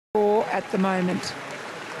at the moment.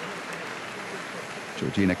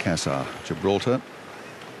 Georgina Cassar, Gibraltar.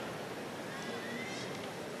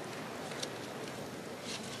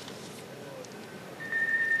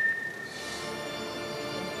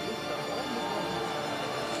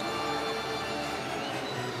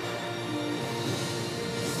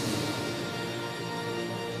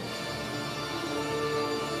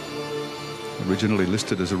 Originally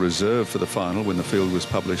listed as a reserve for the final when the field was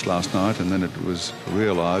published last night, and then it was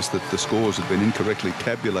realised that the scores had been incorrectly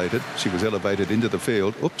tabulated. She was elevated into the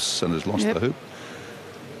field, oops, and has lost the hoop.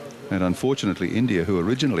 And unfortunately, India, who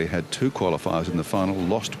originally had 2 qualifiers in the final,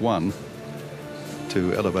 lost 1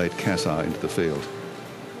 to elevate Cassar into the field.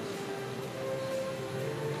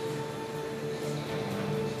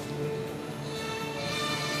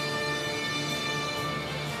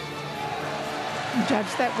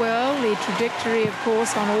 Judge that well. The trajectory, of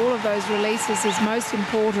course, on all of those releases is most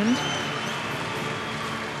important.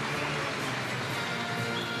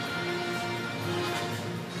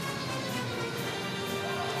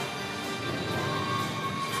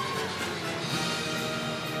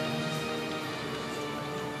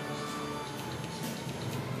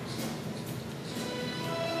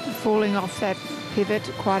 Falling off that pivot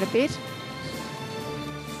quite a bit.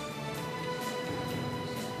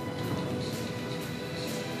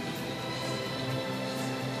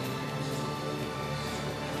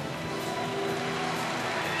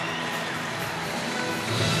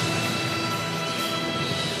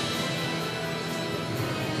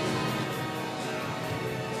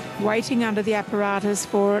 Waiting under the apparatus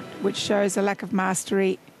for it, which shows a lack of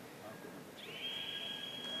mastery.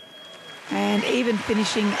 And even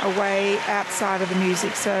finishing away outside of the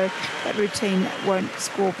music, so that routine won't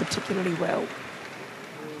score particularly well.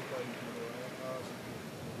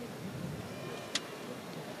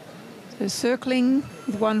 So circling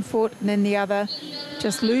with one foot and then the other,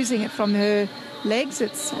 just losing it from her legs,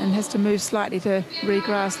 and has to move slightly to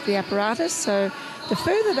regrasp the apparatus. So the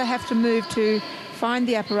further they have to move to find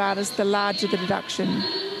the apparatus, the larger the deduction.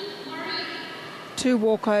 2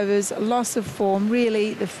 walkovers, loss of form.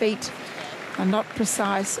 Really, the feet are not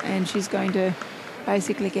precise, and she's going to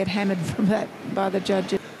basically get hammered from that by the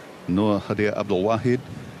judges. Noor Hadir Abdul Wahid,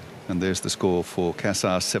 and there's the score for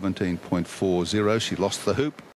Cassar, 17.40. She lost the hoop.